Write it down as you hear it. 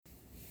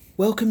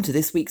Welcome to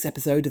this week's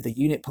episode of the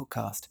Unit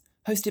Podcast,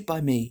 hosted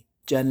by me,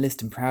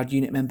 journalist and proud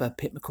Unit member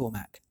Pip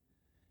McCormack.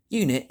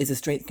 Unit is a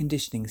strength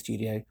conditioning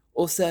studio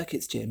or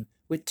circuits gym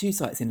with 2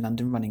 sites in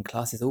London running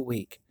classes all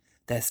week.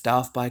 They're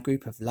staffed by a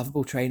group of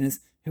lovable trainers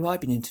who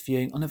I've been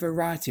interviewing on a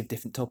variety of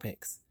different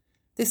topics.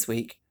 This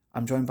week,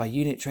 I'm joined by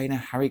Unit trainer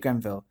Harry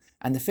Grenville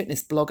and the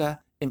fitness blogger,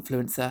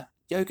 influencer,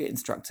 yoga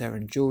instructor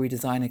and jewellery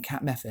designer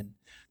Kat Meffin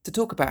to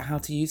talk about how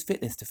to use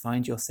fitness to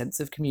find your sense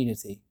of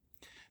community.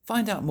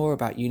 Find out more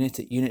about Unit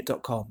at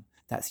unit.com.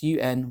 That's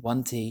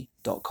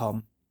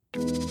un1t.com.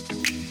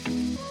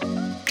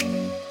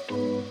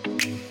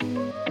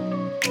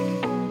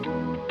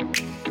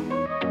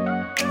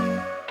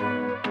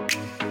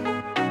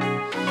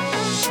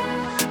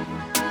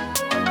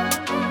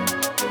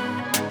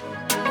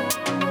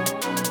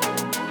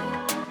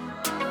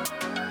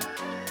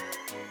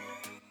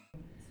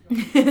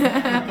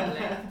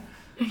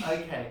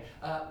 Okay,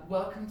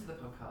 welcome to the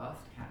podcast,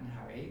 Kat and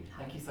Harry.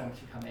 Thank you so much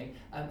for coming.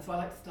 So I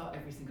like to start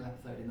every single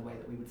episode in the way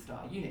that we would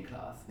start a unit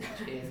class,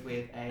 which is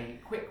with a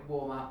quick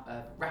warm-up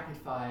of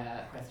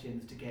rapid-fire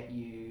questions to get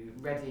you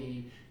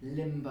ready,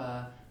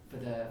 limber for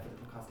the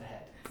podcast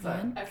ahead. So,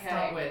 Okay.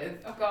 Start with...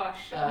 Oh gosh,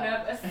 I'm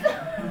nervous.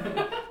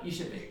 You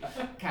should be.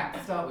 Kat,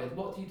 to start with,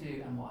 what do you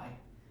do and why?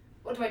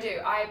 What do?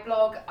 I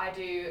blog, I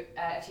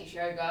teach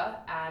yoga,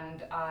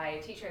 and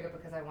I teach yoga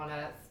because I want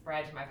to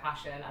spread my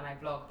passion, and I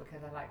blog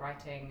because I like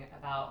writing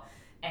about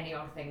any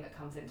odd thing that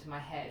comes into my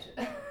head.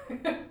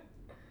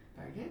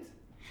 Very good.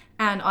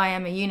 And I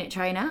am a unit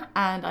trainer,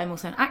 and I'm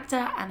also an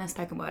actor and a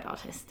spoken word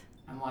artist.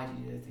 And why do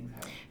you do those things,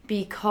 Harry?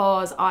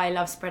 Because I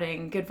love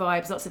spreading good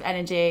vibes, lots of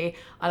energy.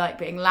 I like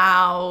being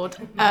loud,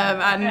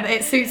 and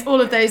it suits all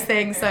of those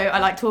things. So I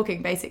like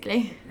talking,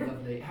 basically.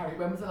 Lovely. Harry,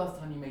 when was the last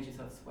time you made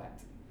yourself sweat?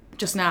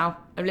 Just now,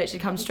 I've literally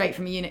come straight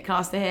from a unit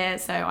class to here,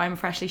 so I'm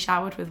freshly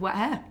showered with wet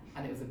hair.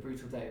 And it was a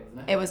brutal day,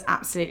 wasn't it? It was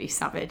absolutely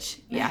savage.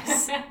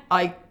 Yes,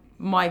 I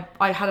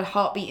had a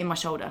heartbeat in my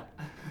shoulder.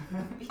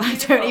 I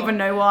don't even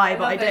know why,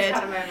 but I did.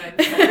 Kind of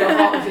moments. Your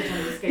heart was just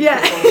trying to escape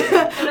Yeah. your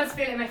body. I was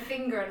feeling my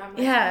finger, and I'm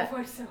like, Yeah.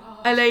 oh, it's so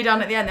hard. I lay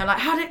down at the end. They're like,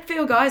 "How did it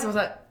feel, guys?" I was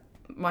like,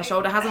 "My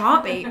shoulder has a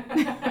heartbeat."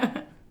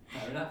 Fair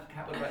enough.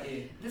 Kat, what about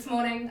you? This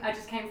morning, I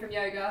just came from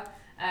yoga.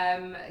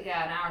 An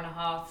hour and a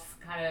half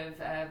kind of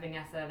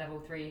vinyasa level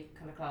 3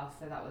 kind of class,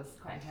 so that was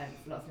quite intense.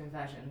 Lots of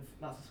inversions,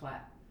 lots of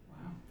sweat.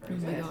 Wow, very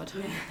Oh my good.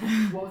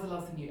 god. What was the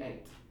last thing you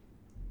ate?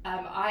 It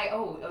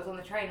was on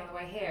the train on the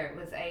way here. It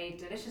was a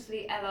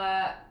deliciously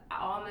Ella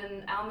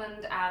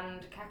almond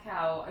and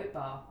cacao oat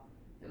bar.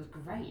 It was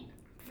great.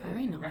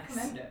 Very nice.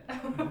 Recommend it.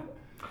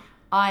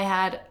 I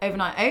had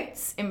overnight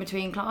oats in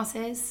between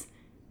classes,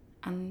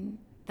 and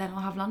then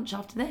I'll have lunch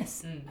after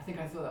this. I think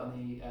I saw that on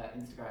the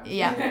Instagram.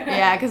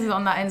 Yeah, because it's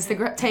on that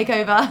Instagram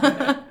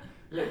takeover.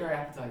 Looked very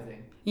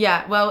appetising.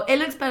 Yeah, well, it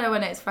looks better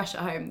when it's fresh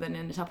at home than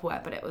in the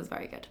Tupperware, but it was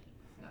very good.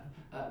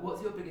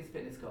 What's your biggest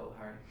fitness goal,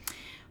 Harry?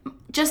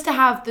 Just to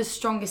have the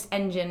strongest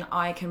engine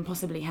I can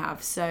possibly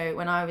have. So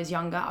when I was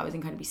younger, I was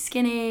incredibly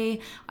skinny.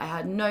 I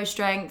had no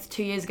strength.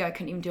 2 years ago, I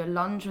couldn't even do a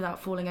lunge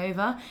without falling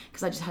over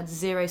because I just had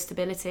zero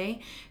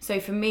stability. So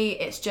for me,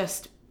 it's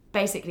just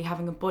basically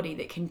having a body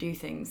that can do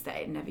things that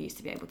it never used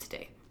to be able to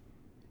do.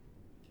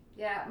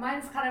 Yeah,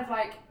 mine's kind of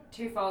like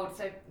twofold.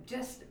 So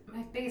just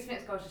my biggest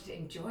fitness goal is just to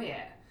enjoy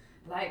it.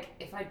 Like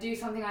if I do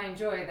something I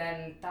enjoy,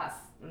 then it's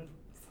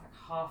like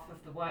half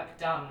of the work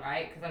done,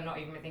 right? Because I'm not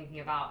even thinking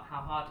about how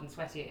hard and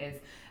sweaty it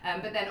is.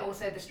 But then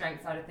also the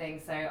strength side of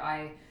things. So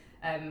I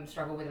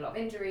struggle with a lot of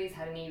injuries,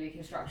 had a knee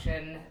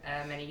reconstruction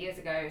many years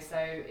ago. So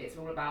it's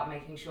all about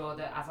making sure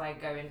that as I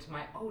go into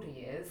my older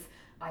years,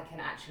 I can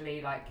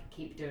actually like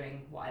keep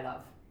doing what I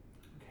love.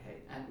 Okay,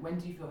 and when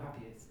do you feel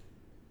happiest?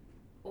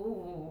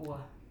 Ooh.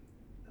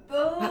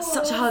 That's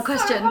such a hard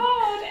question. So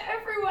hard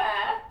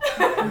everywhere.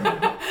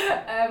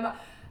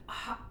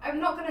 I'm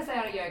not going to say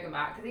on a yoga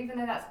mat because even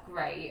though that's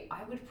great,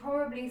 I would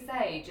probably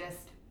say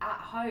just at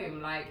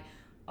home, like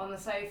on the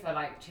sofa,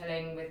 like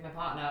chilling with my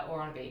partner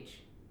or on a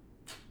beach.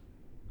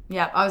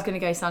 Yeah, I was going to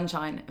go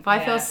sunshine. If I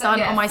Yeah, feel sun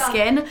on my sun-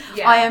 skin,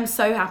 yeah. I am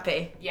so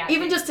happy. Yeah,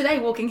 Even me- just today,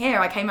 walking here,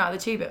 I came out of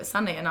the tube, it was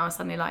sunny, and I was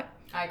suddenly like,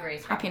 I agree.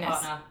 Scrap Happiness.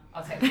 Partner.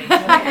 I'll take the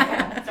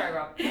beach. Sorry,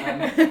 Rob.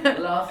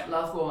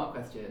 Last warm-up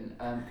question.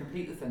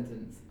 Complete the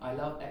sentence. I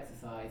love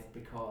exercise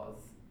because...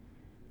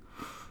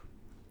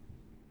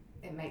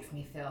 It makes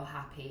me feel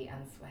happy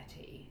and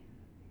sweaty.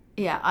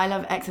 yeah, I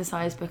love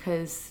exercise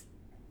because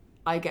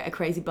I get a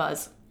crazy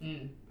buzz.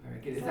 Very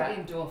good. It's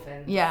like the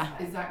endorphins. Yeah.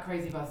 Is that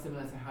crazy buzz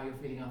similar to how you're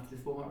feeling after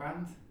this warm-up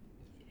round?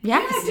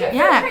 Yes, Yeah,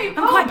 yeah. pretty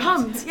I'm quite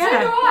pumped. pumped. So do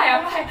Yeah.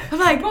 I. I'm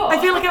like, what?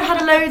 I feel like I've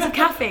had loads of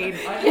caffeine.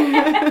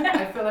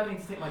 I feel like I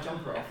need to take my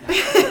jumper off now.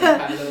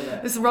 A little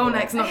bit. This roll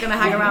neck's not going to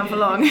hang around for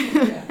long.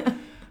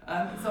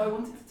 So I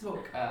wanted to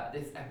talk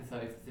this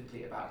episode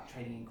specifically about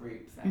training in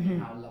groups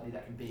and how lovely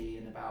that can be,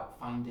 and about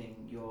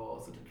finding your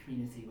sort of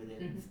community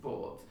within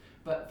sport.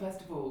 But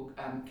first of all,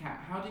 Kat,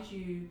 how did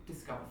you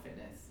discover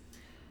fitness?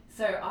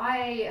 So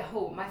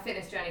my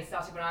fitness journey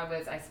started when I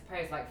was, I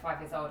suppose, like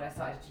 5 years old. I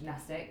started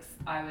gymnastics.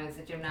 I was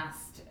a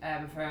gymnast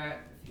for a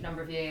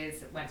number of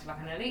years. Went to like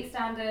an elite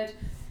standard.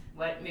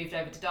 moved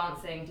over to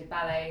dancing, did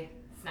ballet,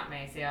 snapped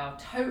my ACL,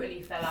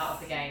 totally fell out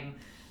of the game,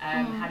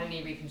 had a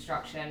knee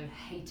reconstruction,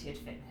 hated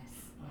fitness,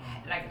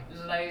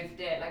 loathed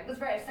it. Like, was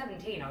very at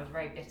 17, I was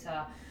very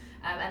bitter.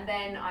 And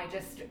then I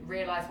just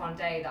realised one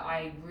day that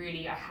I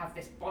have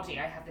this body,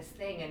 I have this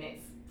thing, and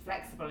it's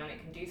flexible and it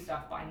can do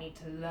stuff, but I need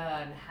to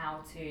learn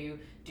how to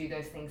do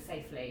those things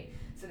safely.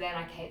 So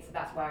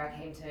that's where I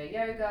came to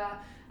yoga.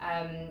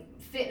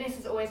 Fitness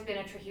has always been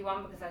a tricky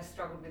one because I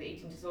struggled with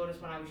eating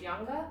disorders when I was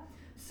younger.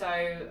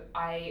 So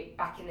I,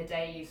 back in the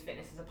day, used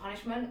fitness as a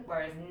punishment,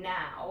 whereas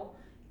now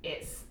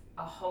it's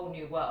a whole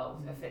new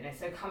world of fitness.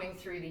 So coming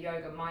through the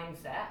yoga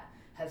mindset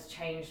has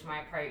changed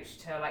my approach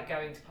to like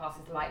going to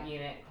classes like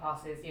unit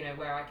classes,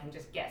 where I can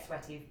just get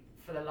sweaty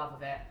for the love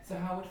of it. So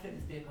how would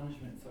fitness be a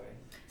punishment, sorry?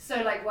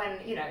 So like when,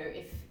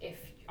 if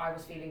I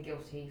was feeling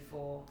guilty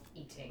for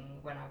eating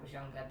when I was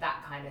younger,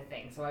 that kind of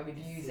thing. So I would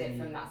use it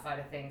from that side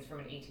of things, from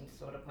an eating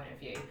disorder point of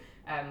view,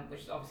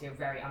 which is obviously a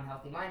very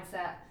unhealthy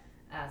mindset.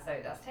 So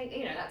that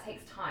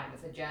takes time,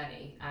 it's a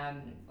journey.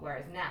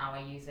 Whereas now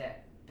I use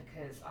it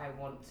because I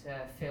want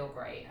to feel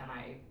great and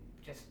I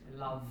just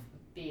love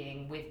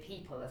being with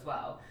people as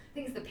well. I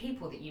think it's the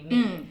people that you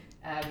meet,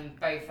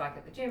 both like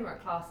at the gym or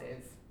at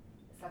classes.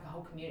 It's like a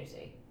whole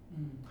community.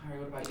 Harry,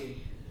 what about you?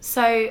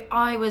 So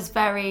I was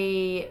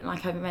very,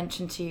 like I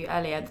mentioned to you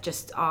earlier,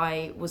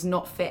 I was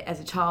not fit as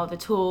a child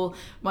at all.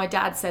 My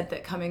dad said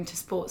that coming to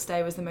sports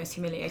day was the most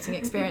humiliating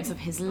experience of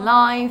his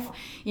life.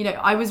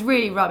 I was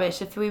really rubbish.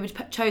 If we were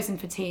chosen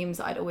for teams,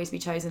 I'd always be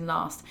chosen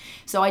last.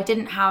 So I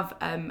didn't have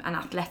an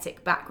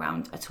athletic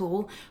background at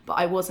all, but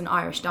I was an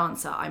Irish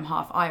dancer. I'm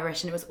half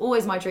Irish, and it was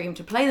always my dream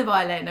to play the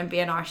violin and be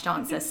an Irish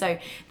dancer. So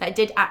that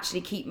did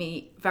actually keep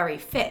me very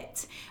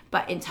fit.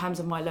 But in terms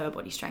of my lower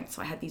body strength,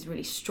 so I had these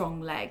really strong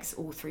legs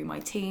all through my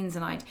teens,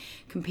 and I'd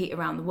compete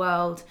around the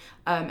world.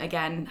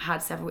 Again,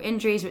 had several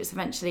injuries, which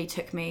eventually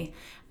took me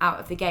out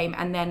of the game.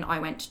 And then I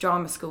went to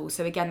drama school.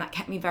 So again, that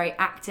kept me very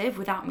active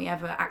without me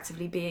ever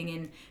actively being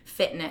in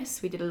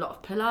fitness. We did a lot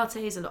of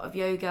Pilates, a lot of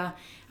yoga,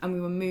 and we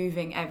were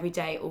moving every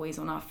day, always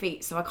on our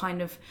feet. So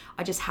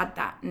I just had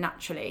that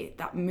naturally,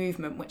 that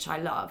movement, which I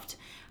loved.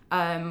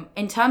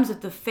 In terms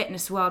of the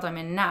fitness world I'm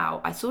in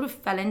now, I sort of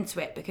fell into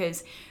it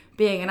because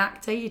being an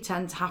actor, you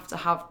tend to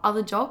have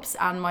other jobs,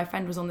 and my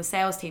friend was on the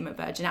sales team at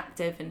Virgin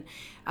Active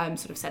and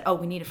sort of said,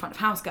 we need a front of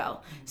house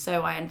girl.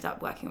 So I ended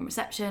up working on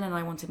reception, and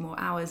I wanted more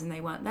hours and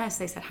they weren't there, so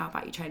they said, how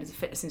about you train as a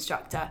fitness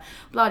instructor?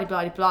 Blah, blah,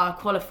 blah, blah,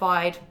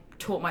 qualified,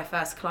 taught my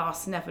first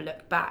class, never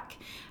looked back.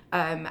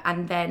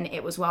 And then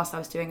it was whilst I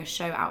was doing a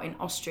show out in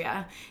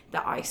Austria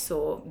that I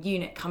saw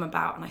Unit come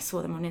about, and I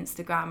saw them on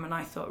Instagram, and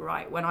I thought,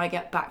 right, when I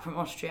get back from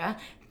Austria,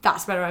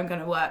 that's where I'm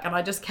going to work. And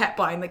I just kept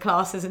buying the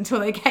classes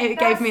until they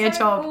gave me a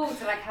job. That's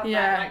so cool to have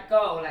that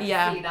goal, see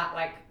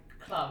that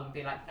club and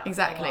be like, that's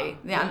exactly.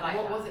 the one. Yeah.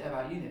 What was it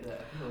about Unit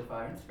that appealed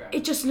via Instagram?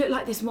 It just looked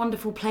like this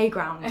wonderful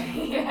playground.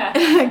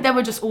 Yeah. There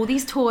were just all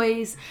these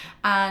toys,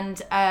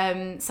 and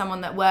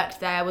someone that worked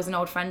there was an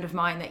old friend of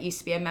mine that used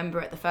to be a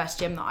member at the first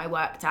gym that I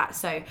worked at.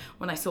 So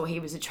when I saw he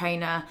was a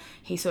trainer,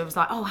 he sort of was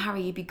like,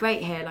 Harry, you'd be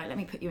great here, let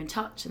me put you in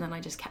touch. And then I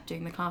just kept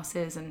doing the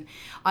classes, and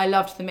I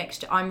loved the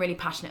mixture. I'm really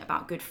passionate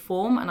about good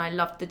form, and I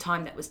loved the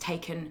time that was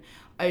taken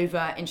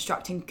over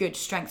instructing good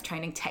strength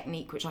training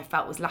technique, which I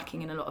felt was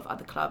lacking in a lot of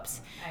other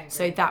clubs.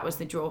 So that was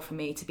the draw for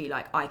me, to be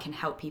like, I can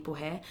help people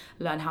here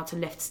learn how to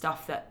lift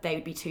stuff that they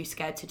would be too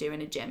scared to do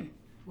in a gym.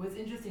 Well, it's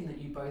interesting that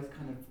you both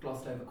kind of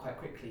glossed over quite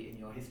quickly in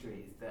your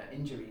histories the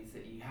injuries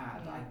that you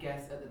had. I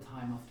guess at the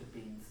time must have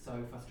been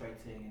so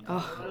frustrating.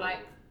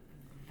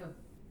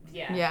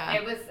 Yeah.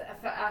 It was,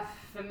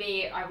 for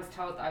me, I was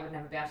told that I would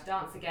never be able to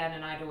dance again,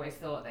 and I'd always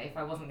thought that if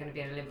I wasn't going to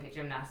be an Olympic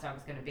gymnast, I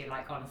was going to be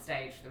on a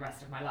stage for the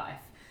rest of my life.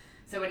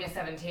 So when you're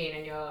 17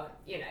 and you're,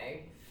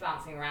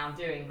 flouncing around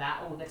doing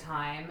that all the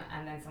time,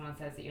 and then someone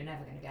says that you're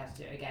never going to be able to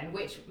do it again,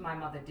 which my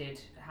mother did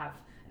have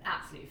an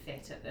absolute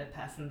fit at the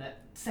person that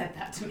said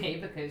that to me,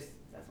 because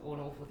that's an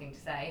awful thing to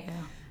say.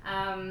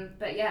 Yeah.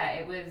 But yeah,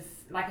 it was,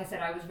 like I said,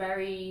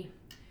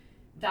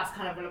 that's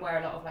kind of where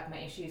a lot of my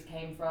issues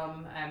came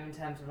from, in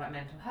terms of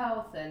mental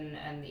health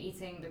and the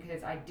eating,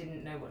 because I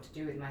didn't know what to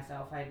do with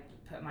myself. I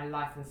put my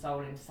life and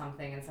soul into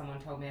something, and someone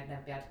told me I'd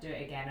never be able to do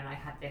it again, and I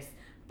had this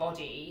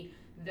body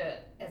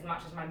that, as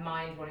much as my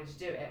mind wanted to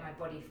do it, my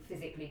body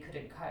physically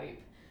couldn't cope.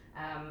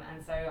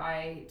 And so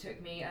it took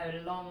me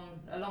a long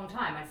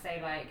time, I'd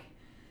say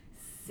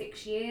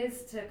 6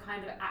 years, to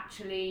kind of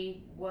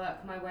actually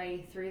work my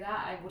way through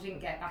that. I wouldn't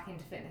get back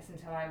into fitness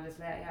until I was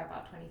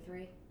about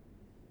 23.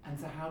 And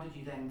so how did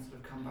you then sort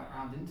of come back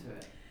around into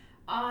it?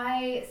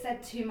 I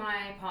said to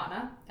my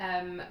partner,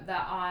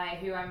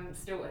 who I'm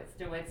still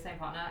with, same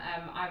partner,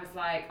 I was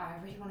like, I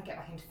really want to get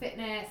back into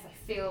fitness. I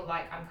feel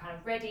like I'm kind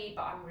of ready,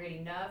 but I'm really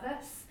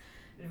nervous,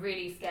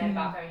 really scared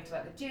about going to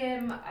the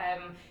gym.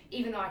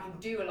 Even though I can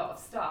do a lot of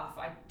stuff,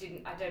 I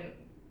didn't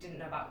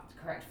know about the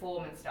correct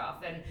form and stuff.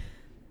 And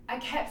I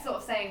kept sort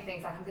of saying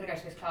things like, I'm going to go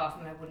to this class,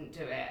 and I wouldn't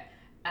do it.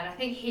 And I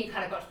think he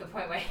kind of got to the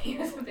point where he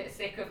was a bit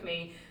sick of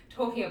me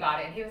talking about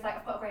it, and he was like,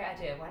 I've got a great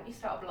idea, why don't you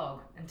start a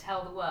blog and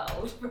tell the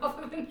world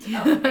rather than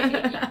tell me?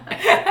 Brilliant.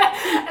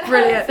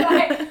 I was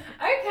like,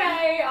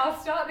 okay, I'll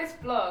start this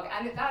blog.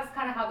 And that's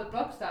kind of how the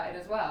blog started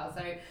as well.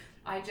 So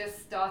I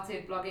just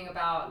started blogging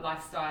about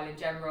lifestyle in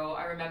general.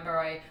 I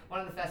remember one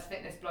of the first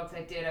fitness blogs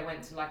I did, I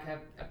went to like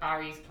a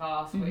Barry's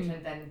class, which I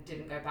then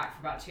didn't go back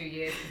for about 2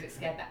 years because it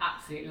scared the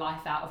absolute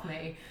life out of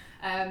me.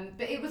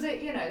 But it was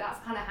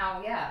that's kind of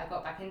how I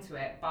got back into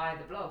it, by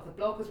the blog. The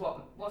blog was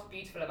what's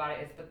beautiful about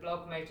it is the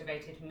blog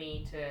motivated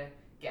me to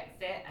get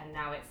fit, and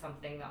now it's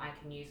something that I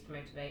can use to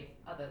motivate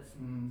others.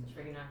 So it's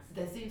really nice.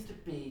 There seems to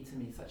be, to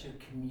me, such a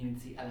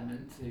community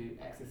element to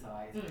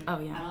exercise. Oh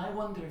yeah. And I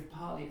wonder if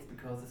partly it's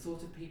because the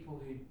sort of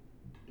people who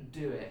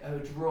do it, who are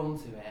drawn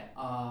to it,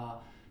 are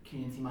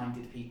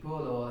community-minded people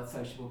or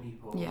sociable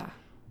people. Yeah.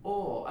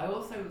 Or I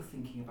also was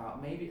thinking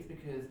about, maybe it's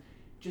because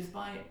just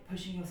by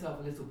pushing yourself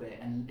a little bit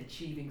and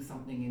achieving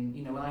something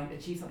when I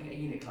achieve something at a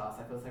unit class,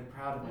 I feel so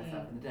proud of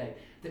myself in the day,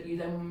 that you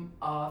then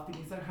are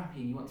feeling so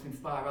happy and you want to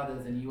inspire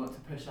others and you want to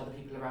push other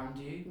people around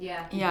you.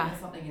 Yeah. There's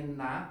something in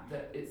that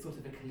it's sort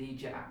of a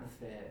collegiate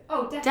atmosphere.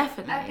 Oh,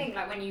 Definitely. I think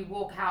like when you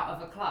walk out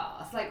of a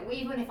class, like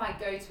even if I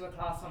go to a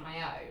class on my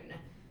own,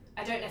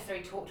 I don't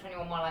necessarily talk to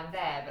anyone while I'm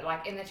there, but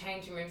like in the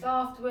changing rooms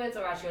afterwards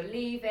or as you're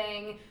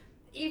leaving,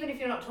 even if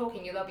you're not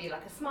talking, there'll be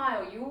like a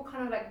smile. You all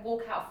kind of like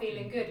walk out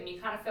feeling good, and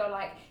you kind of feel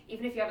like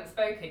even if you haven't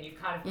spoken,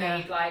 you've kind of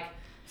made like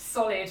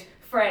solid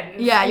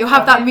friends. Yeah, you'll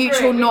have that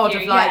mutual nod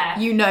of like,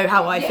 you know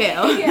how I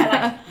feel.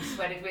 Yeah, like you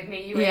sweated with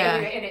me, you were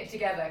in it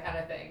together kind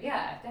of thing.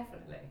 Yeah,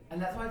 definitely.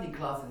 And that's why I think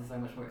classes are so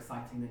much more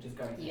exciting than just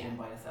going to the gym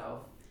by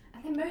yourself.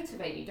 And they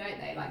motivate you, don't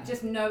they? Like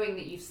just knowing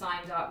that you've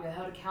signed up, you're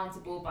held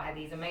accountable by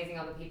these amazing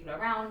other people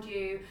around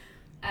you.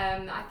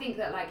 I think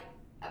that like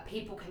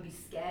people can be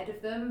scared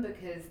of them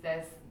because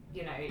there's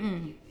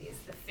it's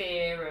the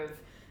fear of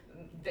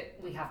that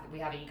we have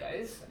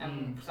egos,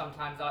 and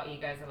sometimes our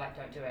egos are like,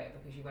 don't do it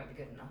because you won't be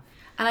good enough.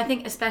 And I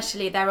think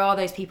especially there are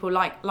those people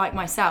like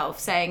myself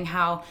saying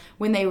how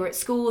when they were at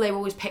school they were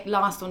always picked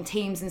last on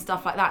teams and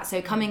stuff like that.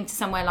 So coming to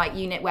somewhere like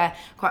Unit, where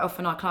quite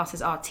often our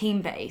classes are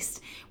team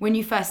based, when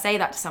you first say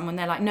that to someone,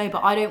 they're like, no,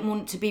 but I don't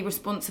want to be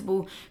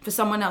responsible for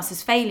someone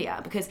else's failure,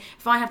 because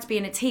if I have to be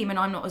in a team and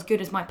I'm not as good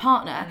as my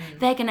partner,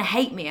 they're going to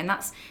hate me. And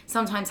that's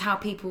sometimes how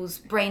people's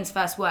brains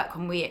first work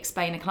when we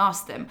explain a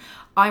class to them.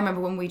 I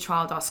remember when we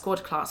trialled our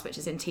squad class, which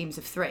is in teams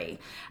of 3,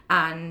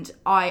 and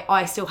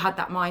I still had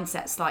that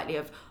mindset slightly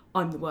of,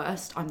 I'm the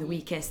worst, I'm the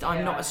weakest,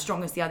 I'm not as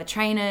strong as the other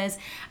trainers,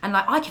 and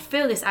like I could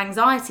feel this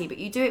anxiety. But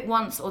you do it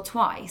once or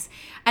twice,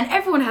 and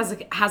everyone has a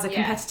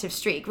competitive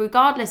streak,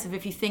 regardless of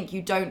if you think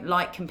you don't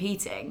like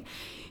competing.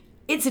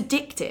 It's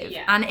addictive,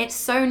 and it's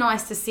so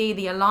nice to see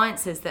the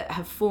alliances that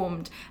have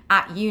formed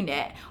at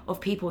Unit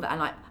of people that are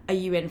like, are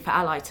you in for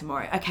Ally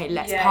tomorrow? Okay,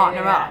 let's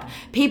partner up.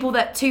 People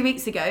that 2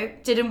 weeks ago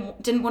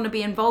didn't want to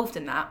be involved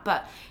in that,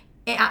 but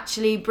it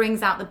actually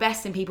brings out the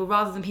best in people,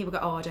 rather than people go,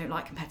 oh, I don't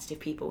like competitive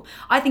people.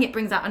 I think it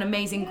brings out an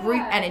amazing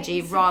group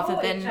energy rather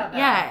than,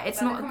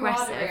 it's not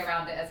aggressive.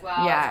 Around it as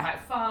well. It's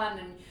quite fun,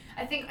 and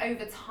I think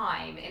over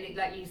time, and it,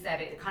 like you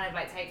said, it kind of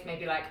like takes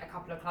maybe like a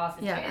couple of classes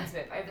to get into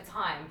it, but over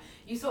time,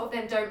 you sort of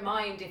then don't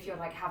mind if you're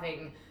like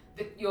having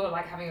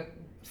a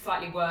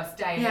slightly worse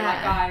day, and you're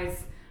like,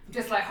 guys, I'm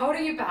just like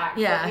holding you back,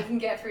 but we can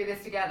get through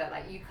this together.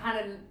 Like you kind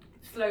of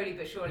slowly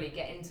but surely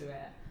get into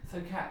it.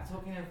 So Kat,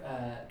 talking of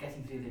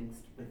getting to do things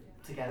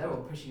together or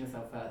pushing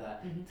yourself further,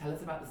 tell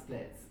us about the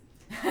splits.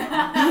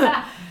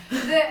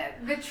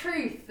 The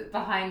truth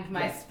behind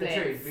my splits.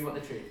 The truth. We want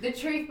the truth. The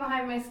truth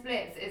behind my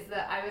splits is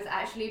that I was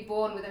actually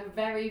born with a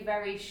very,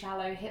 very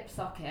shallow hip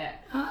socket.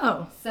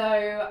 Oh. So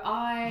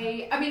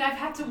I've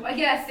had to.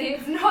 Yeah, see,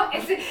 it's not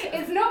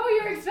what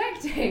you're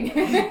expecting.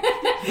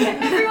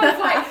 Everyone's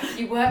like,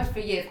 you worked for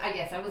years.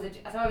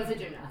 I was a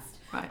gymnast.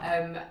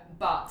 Right.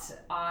 But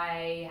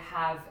I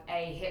have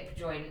a hip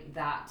joint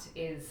that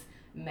is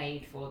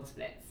made for the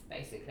splits,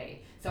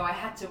 basically. So I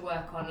had to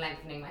work on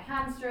lengthening my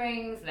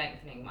hamstrings,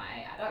 lengthening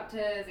my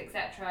adductors,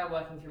 etc.,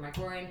 working through my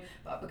groin.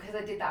 But because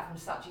I did that from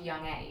such a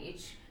young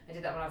age, I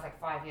did that when I was like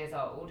 5 years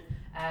old,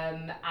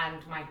 and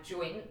my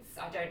joints,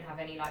 I don't have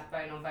any like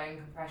bone-on-bone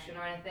compression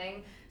or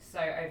anything. So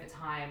over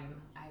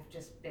time, I've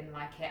just been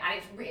like it.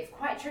 And it's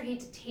quite tricky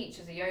to teach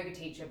as a yoga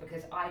teacher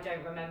because I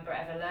don't remember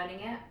ever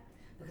learning it,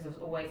 because I was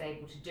always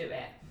able to do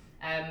it.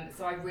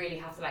 So I really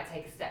have to like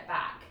take a step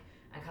back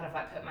and kind of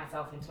like put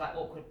myself into like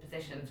awkward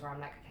positions where I'm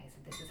like, okay, so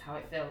this is how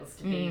it feels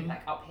to be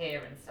like up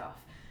here and stuff.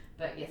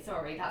 But yeah,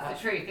 sorry,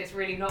 that's the truth. It's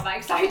really not that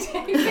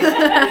exciting.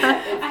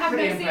 I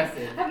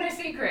have no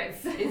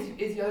secrets.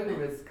 Is yoga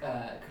as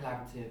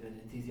collaborative and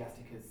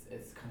enthusiastic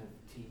as kind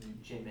of team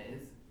gym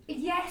is?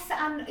 Yes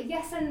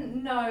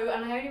and no.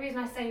 And the only reason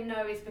I say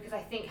no is because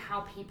I think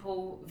how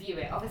people view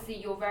it.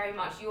 Obviously,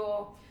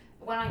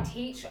 when I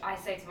teach, I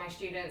say to my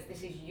students,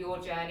 this is your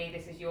journey,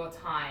 this is your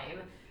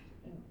time.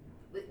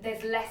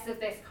 There's less of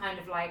this kind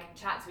of like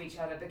chat to each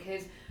other,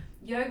 because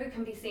yoga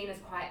can be seen as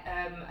quite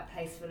a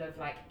place full of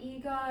like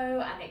ego,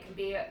 and it can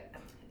be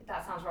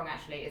that sounds wrong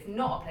actually. It's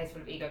not a place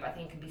full of ego, but I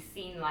think it can be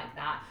seen like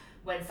that.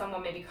 When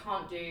someone maybe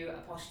can't do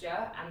a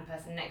posture and the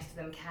person next to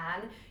them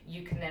can,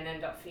 you can then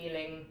end up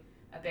feeling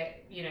a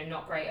bit,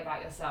 not great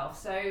about yourself.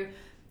 So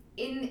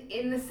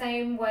in the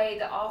same way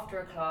that after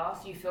a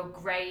class you feel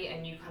great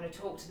and you kind of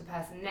talk to the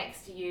person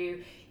next to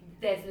you,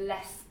 there's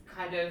less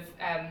kind of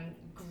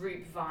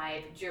group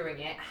vibe during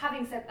it.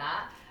 Having said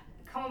that,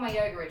 come on my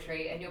yoga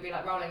retreat and you'll be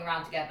like rolling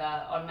around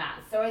together on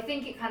mats. So I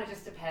think it kind of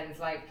just depends.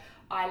 Like,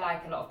 I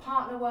like a lot of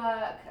partner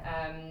work,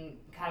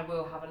 kind of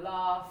we'll have a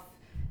laugh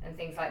and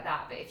things like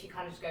that. But if you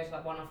kind of just go to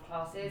like one-off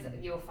classes,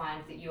 you'll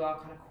find that you are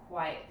kind of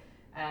quite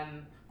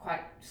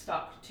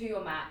stuck to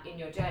your mat in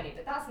your journey.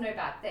 But that's no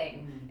bad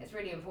thing. It's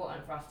really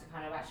important for us to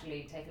kind of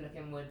actually take a look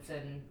inwards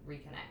and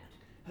reconnect.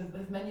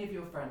 Have many of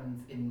your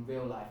friends in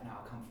real life now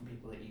come from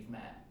people that you've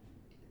met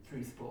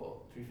through sport,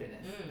 through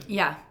fitness?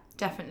 Yeah,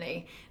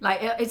 definitely. Like,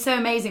 it's so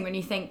amazing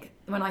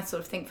when I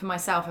sort of think for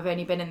myself, I've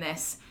only been in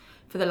this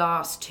for the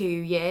last 2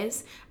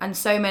 years, and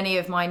so many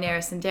of my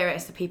nearest and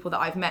dearest are people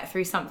that I've met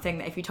through something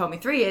that if you told me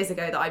 3 years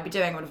ago that I'd be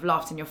doing, I would have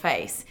laughed in your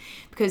face.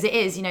 Because it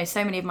is,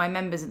 so many of my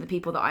members are the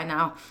people that I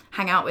now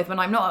hang out with when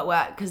I'm not at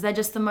work, because they're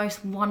just the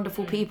most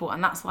wonderful people,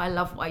 and that's why I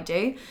love what I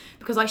do,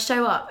 because I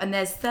show up and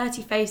there's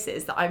 30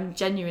 faces that I'm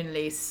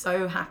genuinely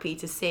so happy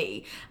to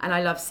see, and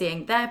I love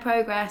seeing their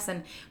progress.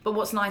 But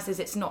what's nice is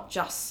it's not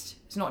just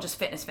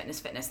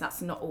fitness.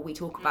 That's not all we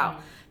talk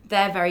about.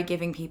 They're very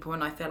giving people,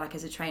 and I feel like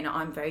as a trainer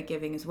I'm very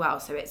giving as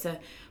well. So it's a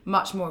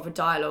much more of a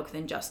dialogue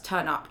than just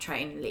turn up,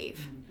 train,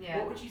 leave. Yeah.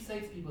 What would you say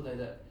to people though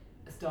that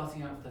are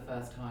starting out for the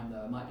first time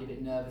though, might be a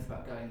bit nervous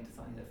about going into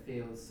something that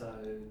feels so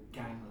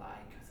gang-like,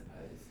 I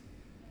suppose?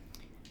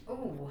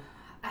 Oh,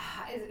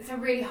 it's a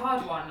really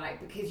hard one,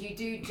 like, because you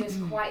do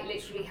just quite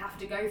literally have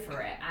to go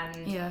for it.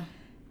 And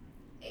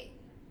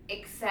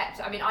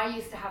except, I mean, I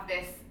used to have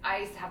this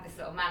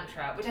little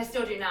mantra, which I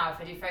still do now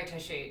if I do photo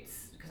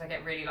shoots, because I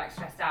get really like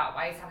stressed out. But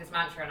I used to have this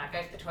mantra, and I'd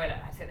go to the toilet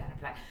and I'd sit there and I'd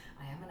be like,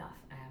 I am enough,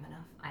 I am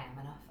enough, I am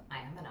enough, I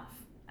am enough.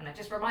 And I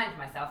just remind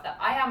myself that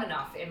I am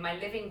enough in my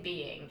living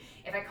being.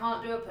 If I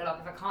can't do a pull-up,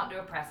 if I can't do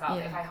a press-up,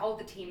 if I hold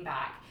the team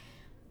back,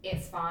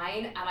 it's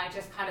fine. And I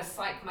just kind of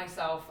psych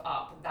myself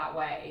up that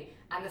way.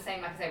 And the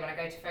same, like I say, when I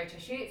go to photo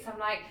shoots, I'm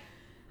like,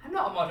 I'm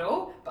not a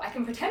model, but I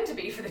can pretend to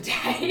be for the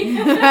day.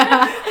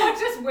 I'll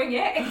just wing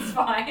it, it's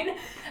fine.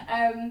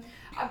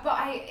 But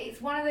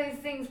it's one of those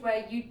things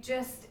where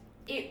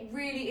it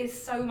really is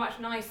so much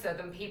nicer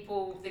than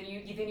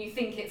you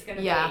think it's going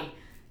to be.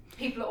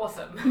 People are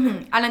awesome.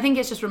 And I think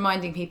it's just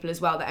reminding people as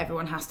well that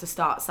everyone has to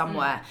start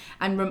somewhere.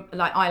 And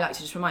I like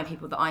to just remind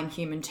people that I'm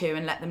human too,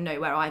 and let them know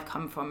where I've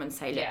come from, and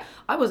say, look,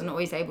 I wasn't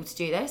always able to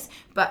do this,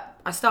 but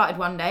I started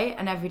one day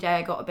and every day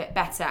I got a bit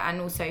better.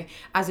 And also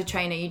as a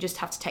trainer, you just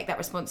have to take that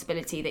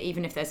responsibility that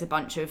even if there's a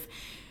bunch of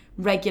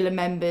regular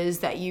members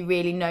that you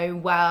really know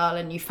well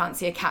and you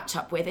fancy a catch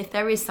up with, if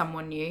there is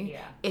someone new,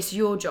 it's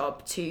your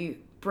job to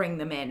bring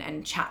them in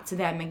and chat to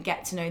them and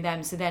get to know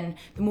them. So then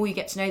the more you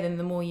get to know them,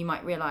 the more you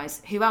might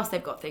realise who else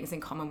they've got things in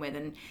common with,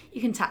 and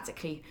you can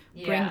tactically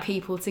bring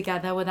people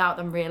together without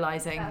them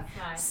realising. That's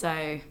nice.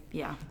 So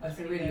yeah. I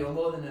feel really, you're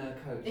more than a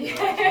coach.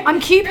 I'm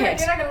Cupid.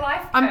 You're like a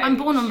life coach. I'm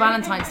born on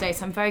Valentine's Day,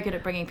 so I'm very good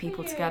at bringing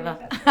people together.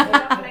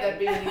 Have there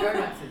been any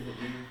romances that you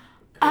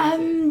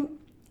created?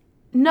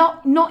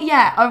 Not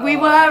yet. We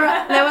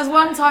were. There was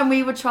one time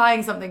we were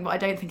trying something, but I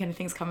don't think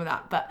anything's come of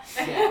that. But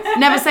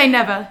never say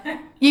never.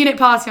 Unit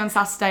party on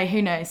Saturday.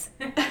 Who knows?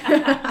 Are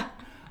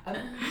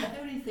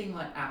there anything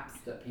like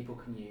apps that people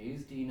can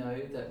use? Do you know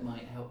that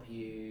might help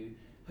you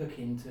hook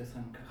into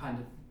some kind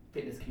of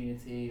fitness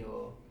community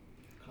or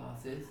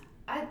classes?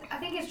 I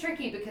think it's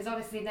tricky because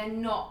obviously they're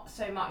not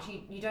so much.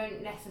 You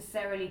don't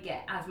necessarily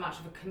get as much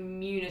of a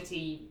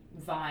community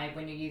vibe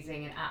when you're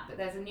using an app. But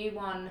there's a new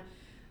one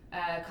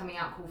coming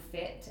out called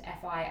Fit,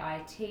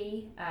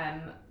 F-I-I-T,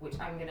 which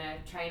I'm going to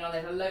train on.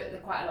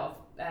 There's quite a lot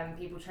of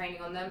people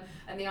training on them,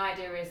 and the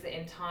idea is that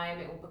in time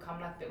it will become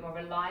like a bit more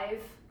of a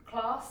live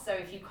class. So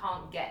if you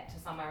can't get to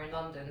somewhere in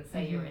London,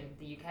 say you're in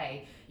the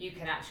UK, you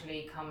can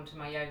actually come to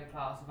my yoga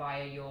class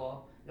via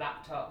your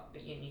laptop,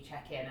 but you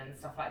check in and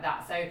stuff like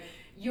that. So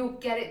you'll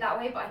get it that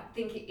way, but I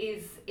think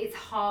it's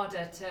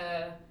harder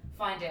to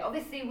find it.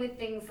 Obviously with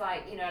things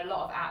like, a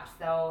lot of apps,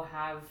 they'll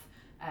have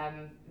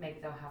maybe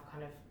they'll have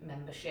kind of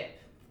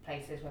membership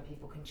places where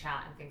people can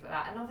chat and things like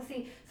that. And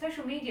obviously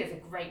social media is a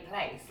great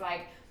place.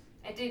 Like,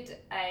 I did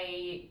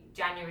a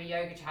January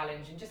yoga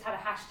challenge and just had a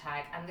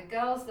hashtag, and the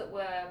girls that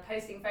were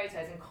posting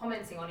photos and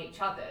commenting on each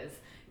other's,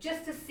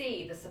 just to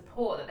see the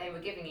support that they were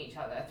giving each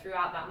other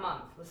throughout that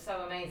month was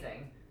so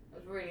amazing. It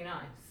was really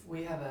nice.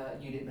 We have a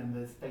unit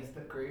members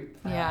Facebook group,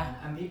 Yeah.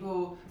 and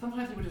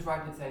sometimes people just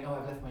write in saying, "Oh,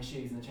 I've left my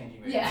shoes in the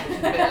changing room." Yeah. Which is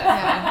a bit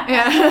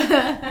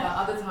Yeah.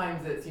 other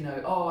times it's,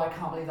 "Oh, I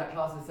can't believe that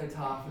class was so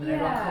tough," and then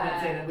everyone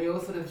comments in, and we all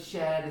sort of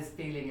share this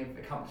feeling of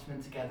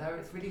accomplishment together.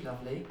 It's really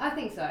lovely. I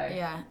think so.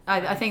 Yeah,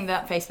 I think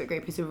that Facebook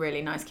group is a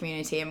really nice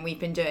community, and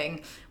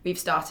we've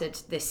started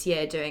this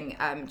year doing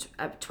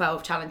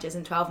 12 challenges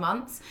in 12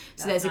 months.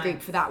 So there's a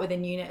group for that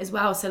within unit as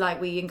well. So like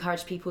we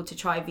encourage people to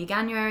try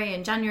Veganuary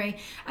in January,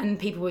 and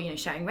people were, you know,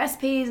 sharing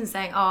recipes and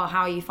saying, oh,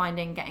 how are you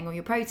finding getting all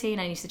your protein?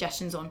 Any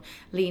suggestions on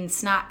lean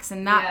snacks?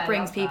 And that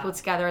brings people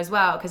together as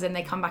well, because then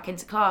they come back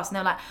into class and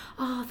they're like,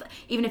 oh,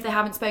 even if they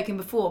haven't spoken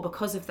before,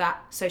 because of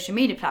that social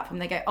media platform,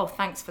 they go, oh,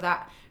 thanks for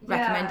that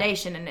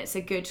recommendation. And it's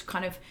a good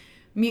kind of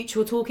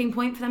mutual talking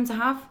point for them to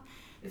have.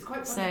 It's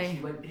quite funny actually,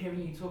 when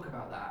hearing you talk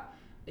about that.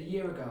 A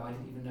year ago, I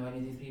didn't even know any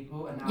of these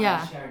people, and now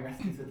I'm sharing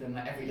recipes with them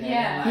like every day.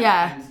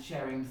 And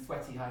sharing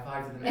sweaty high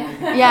fives with them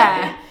every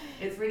day.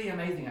 It's really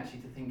amazing actually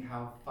to think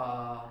how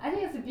far. I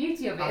think it's the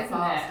beauty of it, isn't it?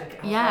 How fast the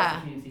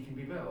community can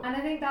be built. And I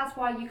think that's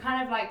why you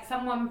kind of like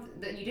someone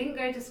that you didn't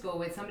go to school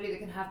with, somebody that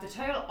can have the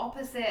total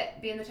opposite,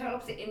 be in the total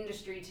opposite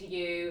industry to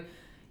you.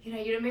 You know,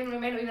 you may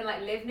not even like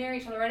live near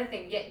each other or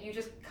anything, yet you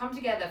just come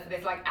together for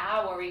this like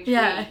hour each week,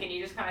 and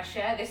you just kind of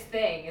share this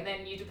thing, and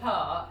then you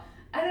depart.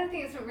 I don't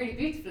think it's really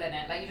beautiful in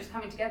it. Like, you're just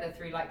coming together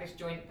through like this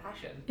joint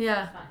passion.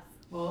 Yeah. It's nice.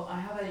 Well, I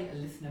have a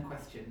listener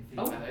question for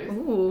you fellows.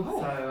 Ooh. So,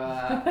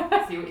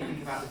 see what you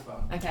think about this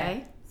one.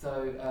 Okay.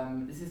 So,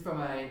 this is from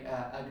a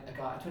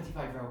guy, a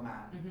 25-year-old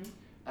man. Mm-hmm.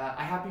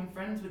 I have been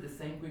friends with the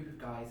same group of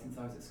guys since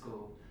I was at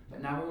school,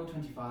 but now we're all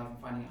 25 and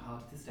finding it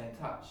harder to stay in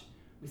touch.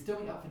 We still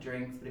meet up for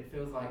drinks, but it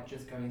feels like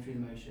just going through the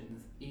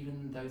motions.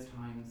 Even those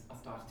times are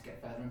starting to get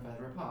further and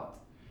further apart.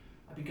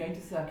 I've been going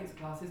to circuits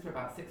classes for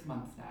about 6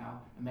 months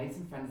now and made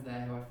some friends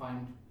there who I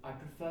find I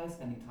prefer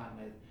spending time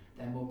with.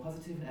 They're more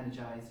positive and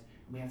energised,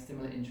 and we have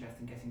similar interests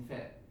in getting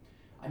fit.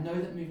 I know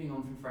that moving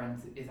on from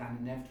friends is an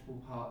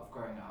inevitable part of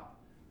growing up,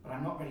 but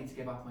I'm not ready to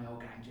give up my old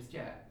gang just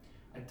yet.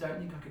 I don't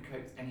think I could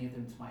coax any of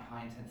them to my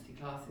high intensity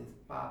classes,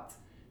 but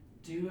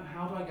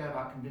how do I go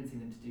about convincing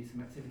them to do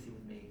some activity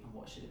with me, and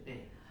what should it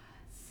be?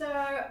 So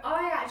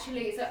I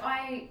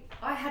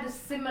had a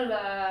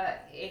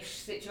similar-ish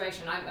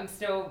situation. I'm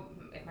still,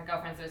 if my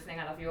girlfriend's listening,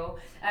 I love you all.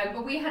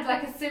 But we had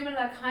like a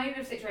similar kind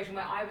of situation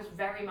where I was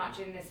very much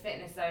in this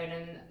fitness zone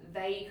and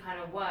they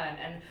kind of weren't.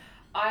 And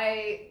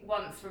I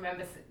once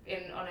remember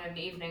on an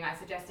evening I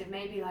suggested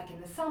maybe like in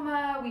the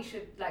summer we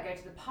should like go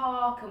to the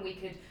park and we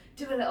could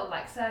do a little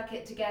like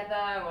circuit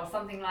together or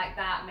something like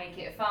that, make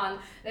it fun.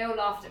 They all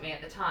laughed at me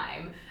at the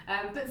time,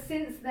 but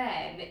since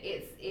then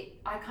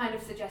I kind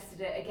of suggested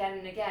it again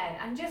and again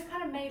and just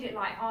kind of made it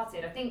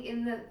lighthearted. I think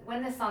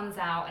when the sun's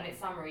out and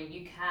it's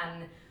summery,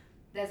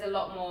 there's a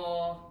lot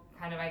more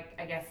kind of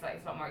I guess like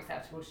it's a lot more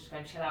acceptable to just go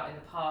and chill out in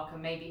the park,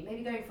 and maybe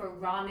going for a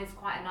run is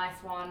quite a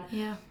nice one.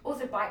 Yeah.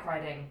 Also bike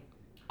riding.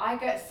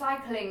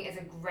 Cycling is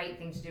a great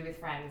thing to do with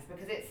friends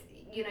because it's,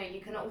 you know, you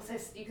can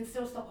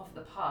still stop off at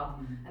the pub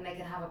and they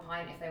can have a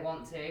pint if they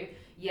want to,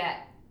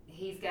 yet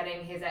he's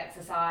getting his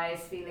exercise,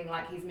 feeling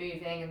like he's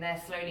moving, and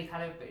they're slowly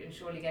kind of but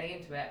surely getting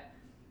into it.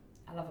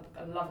 I love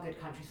a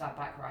good countryside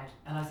bike ride.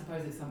 And I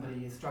suppose if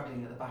somebody is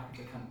struggling at the back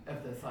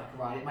of the cycle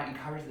ride, it might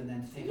encourage them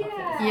then to take up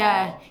fitness.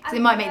 Yeah, because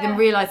it might make them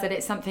realise that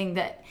it's something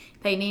that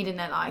they need in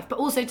their life. But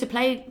also, to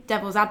play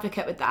devil's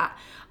advocate with that,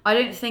 I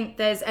don't think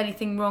there's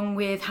anything wrong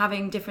with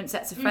having different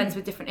sets of friends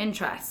with different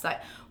interests. Like,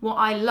 what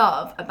I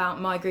love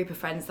about my group of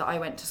friends that I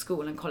went to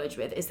school and college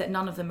with is that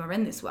none of them are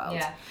in this world.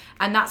 Yeah.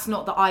 And that's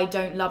not that I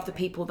don't love the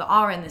people that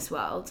are in this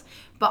world,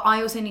 but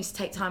I also need to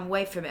take time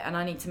away from it, and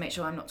I need to make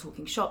sure I'm not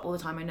talking shop all the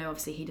time. I know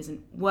obviously he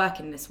doesn't work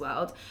in this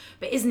world,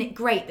 but isn't it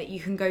great that you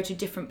can go to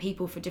different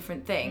people for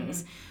different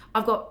things?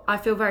 I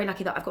feel very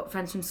lucky that I've got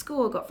friends from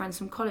school, I've got friends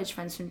from college,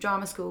 friends from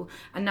drama school,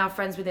 and now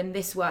friends within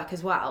this work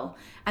as well.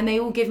 And they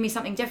all give me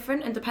something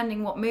different, and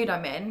depending what mood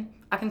I'm in,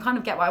 I can kind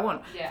of get what I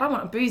want. Yeah. If I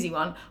want a boozy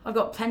one, I've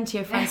got plenty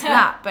of friends for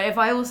that. But if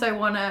I also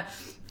want to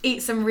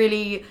eat some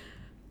really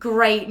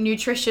great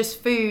nutritious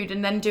food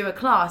and then do a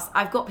class,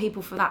 I've got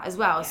people for that as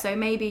well. Yeah. So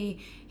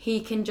maybe he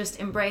can just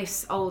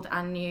embrace old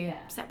and new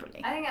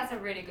separately. I think that's a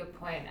really good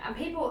point. And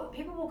people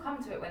will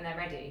come to it when they're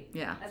ready.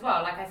 Yeah. As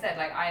well, like I said,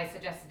 like I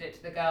suggested it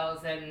to the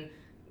girls and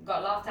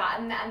got laughed at,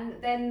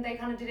 and then they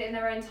kind of did it in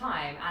their own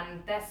time,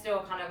 and they're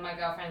still kind of my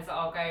girlfriends that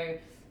I'll go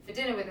for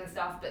dinner with and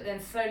stuff, but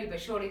then slowly but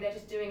surely they're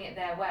just doing it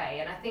their way.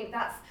 And I think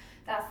that's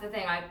the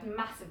thing. I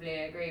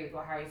massively agree with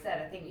what Harry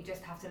said. I think you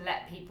just have to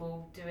let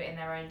people do it in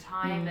their own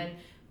time, and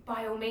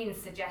by all means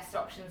suggest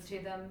options to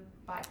them.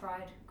 Bike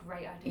ride,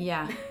 great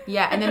idea.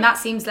 Yeah, and then that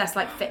seems less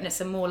like fitness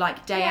and more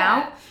like day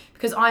out,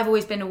 because I've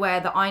always been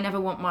aware that I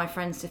never want my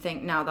friends to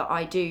think, now that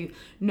I do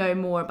know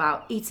more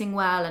about eating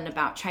well and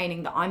about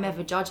training, that I'm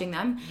ever judging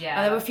them.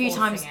 Yeah, there were a few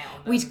times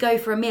we'd go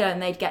for a meal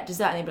and they'd get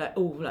dessert and they'd be like,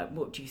 oh, like,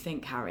 what do you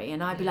think, Harry?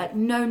 And I'd be like,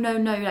 no,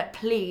 like,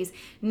 please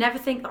never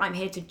think that I'm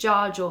here to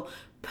judge or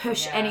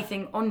push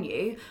anything on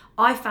you.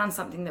 I found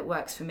something that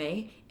works for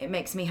me. It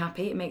makes me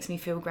happy. It makes me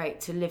feel great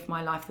to live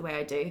my life the way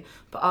I do.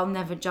 But I'll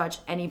never judge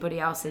anybody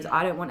else's.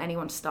 I don't want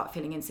anyone to start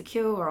feeling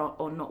insecure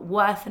or not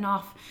worth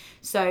enough.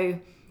 So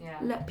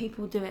let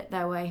people do it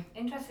their way.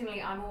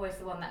 Interestingly, I'm always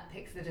the one that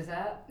picks the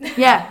dessert.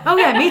 Yeah. Oh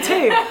yeah, me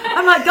too.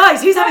 I'm like,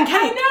 guys, who's having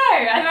cake?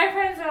 I know. And my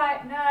friends are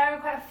like, no, I'm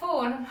quite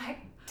full. And I'm like,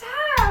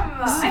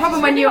 damn. This is the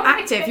problem when you're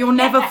active. You're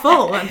never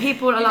full. And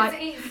people are like...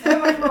 just eat so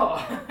much more.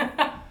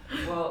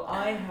 Well, Well,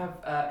 I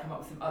have come up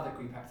with some other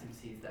group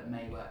activities that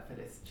may work for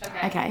this chat.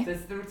 Okay.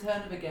 There's the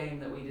return of a game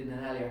that we did in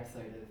an earlier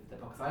episode of the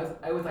podcast.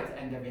 I always like to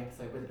end every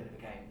episode with a bit of a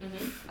game.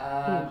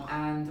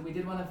 And we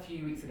did one a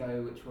few weeks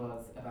ago, which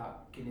was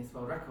about Guinness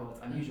World Records,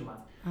 unusual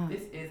ones.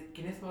 This is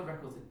Guinness World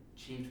Records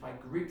achieved by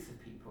groups of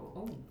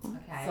people. Oh,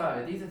 okay.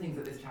 So these are things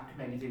that this chap could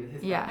maybe do with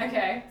his Yeah. phone.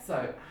 Okay.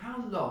 So how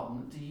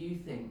long do you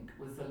think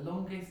was the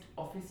longest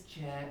office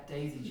chair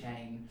daisy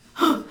chain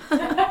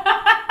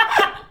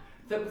that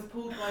was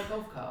pulled by a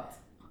golf cart?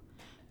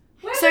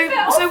 So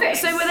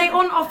were they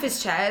on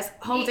office chairs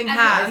holding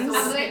hands? And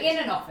were they in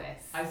an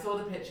office? I saw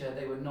the picture.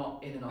 They were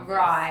not in an office.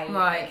 Right.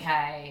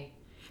 Okay.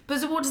 But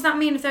so what does that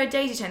mean if they're a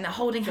daisy chain? They're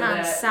holding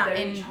hands, they're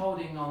in. each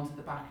holding on to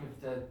the back of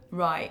the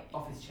Right.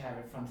 office chair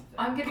in front of them.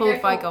 I'm gonna Pulled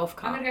go by for, golf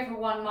cart. I'm going to go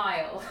for 1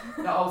 mile.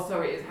 Oh,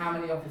 sorry. It's how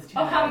many office chairs?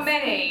 Oh, how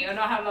many? Or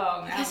not how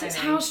long? I guess it's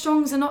many? how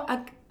strong's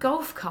a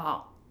golf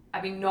cart?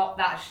 I mean, not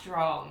that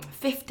strong.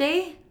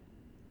 50?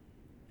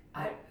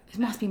 I, It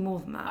must be more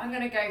than that. I'm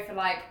going to go for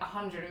like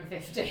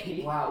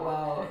 150. Wow,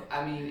 well,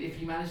 I mean, if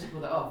you managed to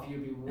pull that off,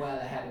 you'd be well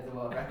ahead of the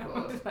world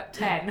record. Like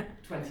 10.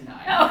 29.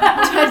 29.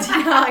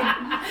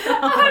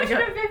 Oh my God.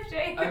 150.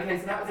 Okay,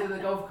 so that was with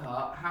the golf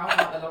cart. How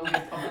about the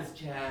longest office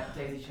chair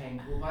daisy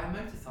chain pulled by a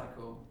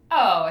motorcycle?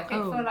 Oh, I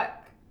think Oh.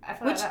 I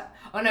feel Which- like that.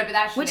 Oh no, but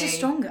actually. Which is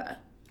stronger?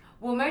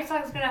 Well,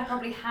 motorcycle's going to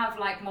probably have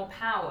like more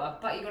power,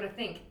 but you've got to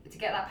think to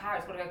get that power,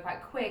 it's got to go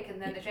quite quick, and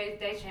then the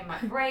daisy chain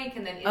might break,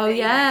 and then it's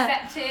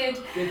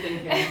accepted. Good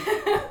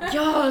thinking.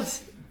 God,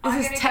 this I'm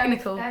is gonna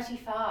technical. Go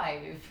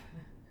 35.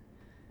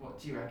 What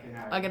do you reckon,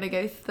 Harry? I'm gonna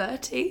go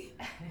 30.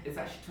 It's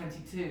actually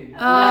 22.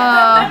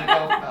 Oh. In a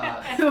golf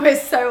cart. We're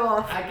so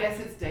off. I guess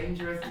it's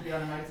dangerous to be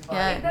on a motorbike.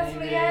 Yeah. That's what,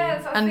 maybe.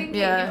 that's what I was And- thinking.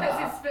 yeah. If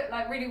it's just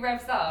like really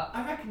revs up.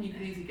 I reckon you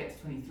could easily get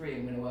to 23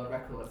 and win a world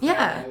record.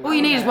 Yeah. So, All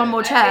you need is one more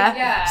I chair, think,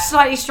 yeah.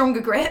 slightly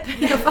stronger grip.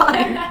 You're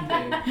fine.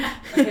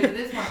 Okay, so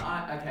this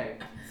one, okay.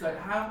 So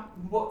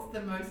what's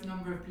the most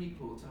number of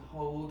people to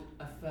hold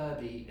a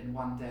Furby in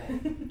one day?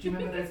 Do you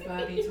remember those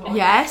Furby toys?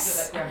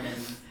 Yes. That like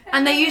Gremlins?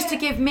 And they used to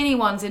give mini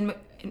ones in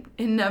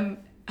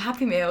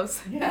Happy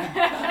Meals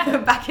Yeah.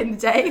 back in the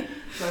day.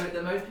 So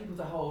the most people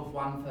to hold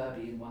one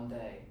Furby in one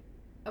day.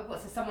 Oh,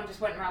 what, so someone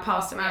just went around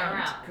Passed passing them it around.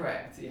 around?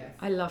 Correct, yes.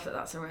 I love that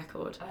that's a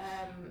record.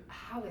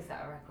 How is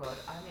that a record?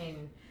 I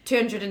mean,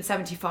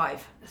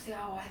 275. see,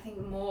 I think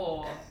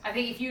more. I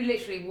think if you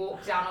literally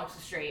walk down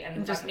Oxford Street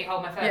and Just- can you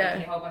hold my Furby, yeah.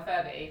 can you hold my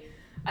Furby?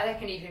 I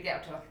reckon you could get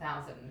up to like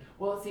 1,000.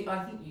 Well, see,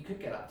 I think you could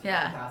get up to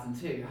Yeah. 1,000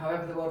 too.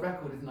 However, the world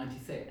record is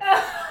 96.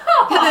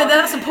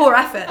 That's a poor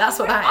effort. That's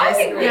what that I is.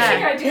 think we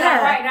should go do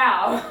that right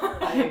now.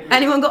 I agree.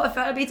 Anyone got a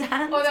Furby to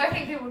hand? Although I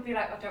think people would be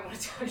like, I don't want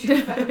to touch your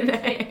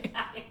Furby.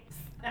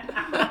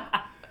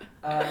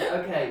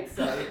 Okay,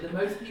 so the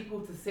most people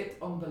to sit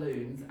on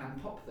balloons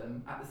and pop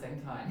them at the same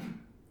time.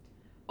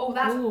 Oh,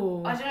 that's.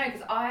 Ooh. I don't know,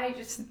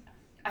 because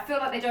I feel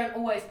like they don't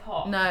always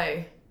pop.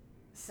 No.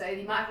 So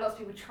you might have lots of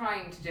people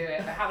trying to do it,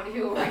 but how many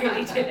people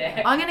really did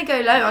it? I'm going to go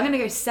low. I'm going to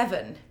go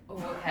 7. Oh,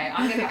 okay.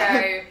 I'm gonna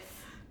go.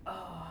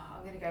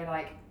 I'm gonna go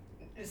like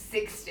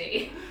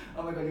 60.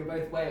 Oh my god, you're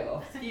both way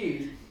off. It's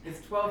huge.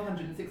 It's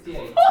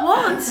 1,268.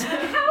 What? How is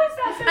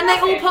that so And they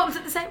all massive? popped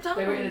at the same time?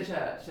 They were in a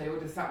church. They all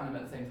just sat on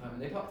them at the same time,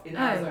 and they popped in Oh.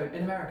 Arizona,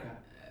 in America.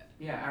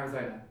 Yeah,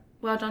 Arizona.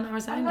 Well done, I love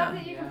Arizona.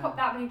 that you can Yeah. pop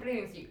that many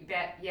balloons. You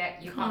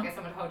can't Can't. get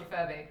someone to hold your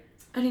Furby.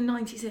 Only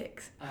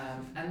 96.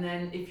 And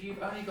then if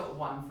you've only got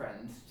one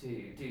friend to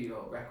do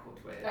your record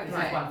with, this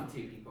Okay. is one for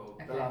 2 people,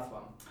 the Okay. last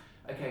one.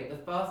 Okay, the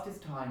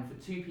fastest time for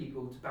 2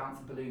 people to bounce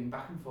a balloon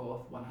back and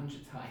forth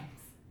 100 times.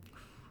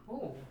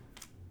 Oh.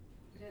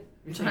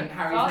 Which means Fast.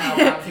 Harry's now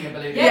bouncing a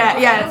balloon. Yeah,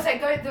 but yeah. Also,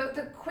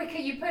 the quicker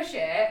you push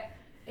it,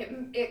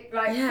 it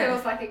like Yeah.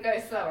 feels like it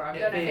goes slower. I It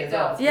don't know if veers it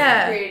does. off. but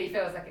Yeah. It really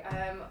feels like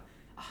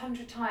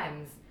 100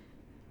 times.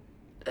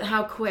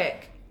 How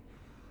quick?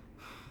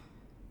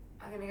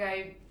 I'm gonna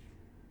go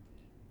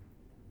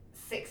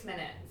 6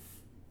 minutes.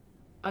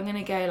 I'm going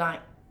to go like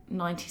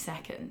 90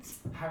 seconds.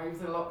 Harry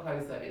was a lot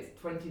closer. It's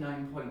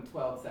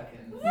 29.12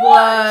 seconds. Whoa.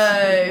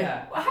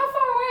 Yeah. Well, how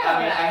far away I are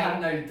mean, they? I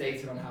have no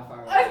data on how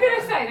far away. I was they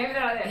gonna are. say maybe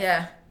they're like this.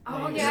 Yeah.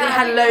 Oh Maybe. yeah. They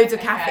had I think loads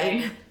of that's okay.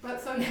 caffeine.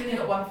 But so you've only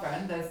got one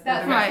friend. There's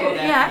That's a right, record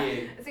there yeah. for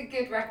you. It's a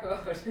good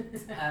record.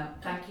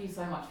 Thank you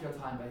so much for your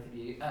time, both of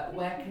you.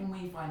 Where can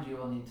we find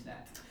you on the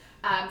internet?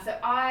 So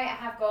I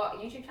have got a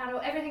YouTube channel.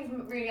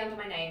 Everything's really under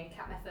my name,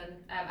 Kat Methan,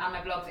 and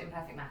my blog's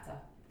Imperfect Matter.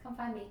 Come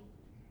find me.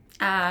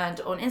 And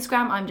on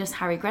Instagram, I'm just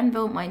Harry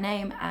Grenville, my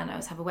name, and I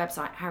also have a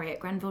website,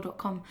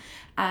 harrietgrenville.com.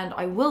 And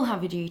I will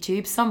have a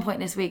YouTube some point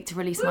this week to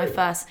release my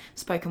first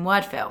spoken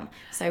word film.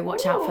 So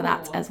watch out for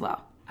that Ooh. as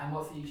well. And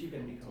what's the YouTube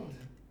going to be called?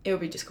 It will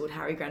be just called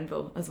Harry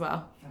Grenville as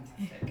well.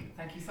 Fantastic.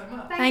 Thank you so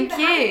much. Thank for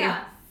you. having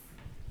us.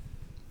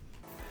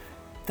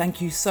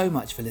 Thank you so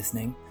much for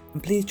listening,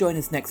 and please join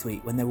us next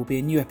week when there will be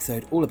a new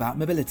episode all about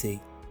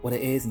mobility, what it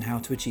is and how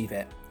to achieve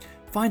it.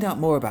 Find out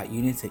more about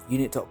Unit at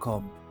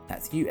unit.com,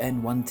 that's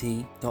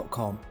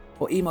un1t.com,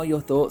 or email your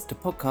thoughts to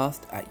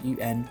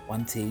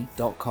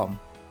podcast@un1t.com.